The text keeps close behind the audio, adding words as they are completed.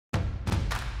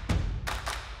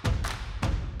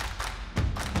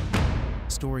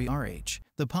Story RH,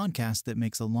 the podcast that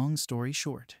makes a long story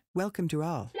short. Welcome to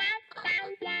all.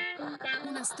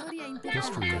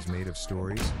 History is made of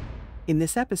stories. In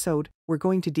this episode, we're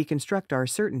going to deconstruct our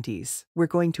certainties. We're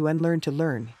going to unlearn to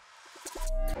learn.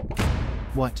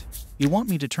 What? You want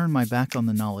me to turn my back on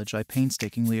the knowledge I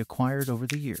painstakingly acquired over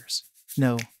the years?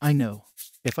 No, I know.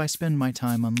 If I spend my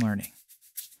time unlearning,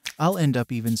 I'll end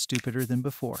up even stupider than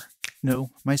before.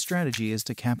 No, my strategy is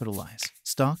to capitalize,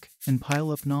 stock, and pile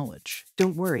up knowledge.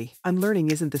 Don't worry, unlearning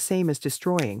isn't the same as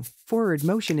destroying. Forward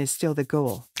motion is still the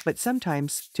goal. But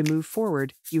sometimes, to move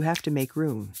forward, you have to make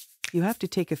room. You have to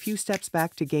take a few steps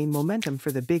back to gain momentum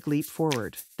for the big leap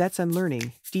forward. That's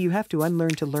unlearning. Do you have to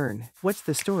unlearn to learn? What's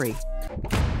the story?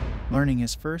 Learning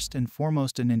is first and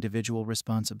foremost an individual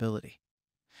responsibility.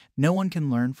 No one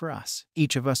can learn for us.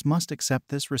 Each of us must accept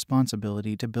this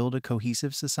responsibility to build a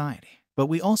cohesive society. But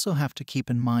we also have to keep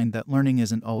in mind that learning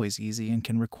isn't always easy and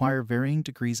can require varying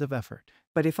degrees of effort.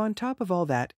 But if on top of all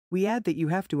that, we add that you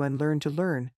have to unlearn to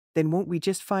learn, then won't we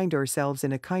just find ourselves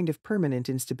in a kind of permanent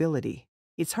instability?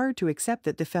 It's hard to accept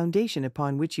that the foundation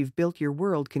upon which you've built your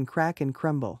world can crack and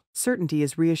crumble. Certainty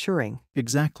is reassuring.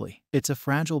 Exactly. It's a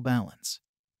fragile balance.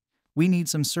 We need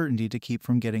some certainty to keep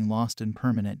from getting lost in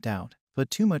permanent doubt. But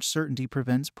too much certainty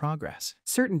prevents progress.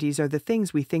 Certainties are the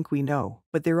things we think we know,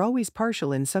 but they're always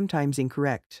partial and sometimes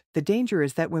incorrect. The danger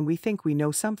is that when we think we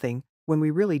know something, when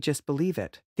we really just believe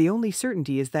it, the only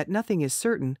certainty is that nothing is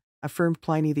certain, affirmed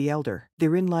Pliny the Elder.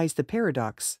 Therein lies the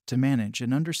paradox. To manage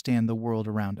and understand the world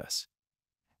around us,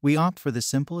 we opt for the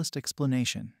simplest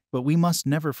explanation, but we must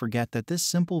never forget that this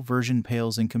simple version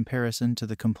pales in comparison to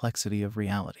the complexity of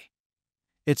reality.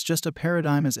 It's just a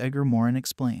paradigm, as Edgar Morin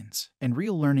explains, and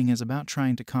real learning is about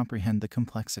trying to comprehend the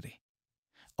complexity,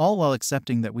 all while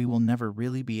accepting that we will never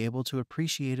really be able to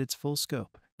appreciate its full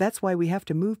scope. That's why we have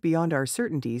to move beyond our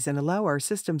certainties and allow our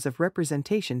systems of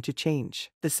representation to change.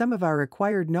 The sum of our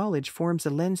acquired knowledge forms a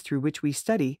lens through which we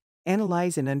study,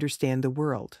 analyze, and understand the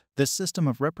world. This system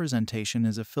of representation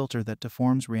is a filter that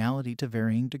deforms reality to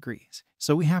varying degrees,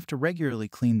 so we have to regularly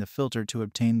clean the filter to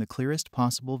obtain the clearest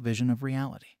possible vision of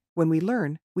reality. When we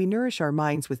learn, we nourish our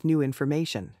minds with new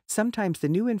information. Sometimes the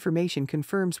new information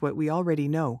confirms what we already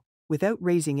know, without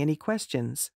raising any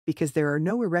questions, because there are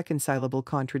no irreconcilable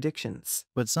contradictions.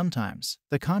 But sometimes,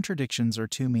 the contradictions are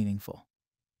too meaningful,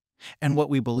 and what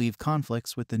we believe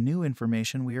conflicts with the new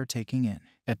information we are taking in.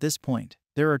 At this point,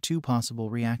 there are two possible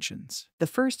reactions. The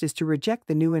first is to reject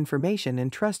the new information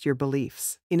and trust your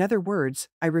beliefs. In other words,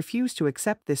 I refuse to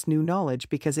accept this new knowledge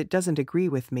because it doesn't agree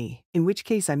with me, in which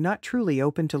case I'm not truly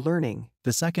open to learning.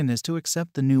 The second is to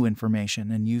accept the new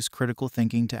information and use critical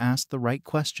thinking to ask the right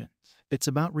questions. It's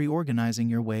about reorganizing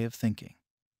your way of thinking,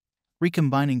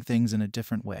 recombining things in a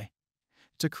different way,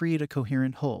 to create a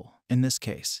coherent whole. In this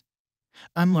case,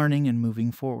 I'm learning and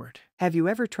moving forward. Have you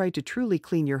ever tried to truly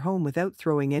clean your home without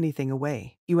throwing anything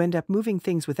away? You end up moving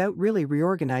things without really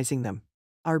reorganizing them.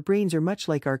 Our brains are much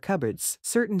like our cupboards.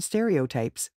 Certain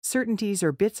stereotypes, certainties,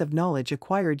 or bits of knowledge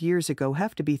acquired years ago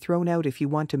have to be thrown out if you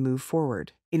want to move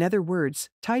forward. In other words,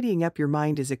 tidying up your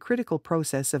mind is a critical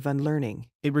process of unlearning.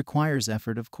 It requires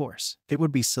effort, of course. It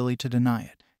would be silly to deny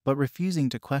it. But refusing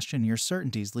to question your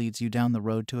certainties leads you down the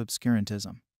road to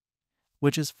obscurantism,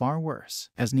 which is far worse.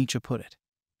 As Nietzsche put it,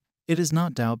 it is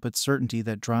not doubt but certainty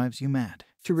that drives you mad.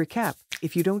 To recap,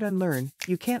 if you don't unlearn,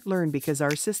 you can't learn because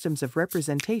our systems of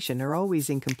representation are always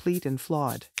incomplete and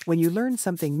flawed. When you learn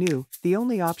something new, the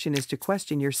only option is to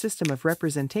question your system of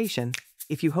representation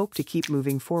if you hope to keep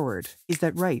moving forward. Is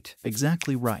that right?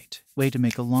 Exactly right. Way to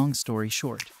make a long story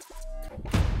short.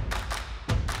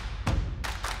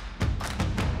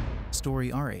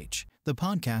 Story RH, the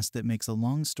podcast that makes a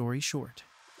long story short.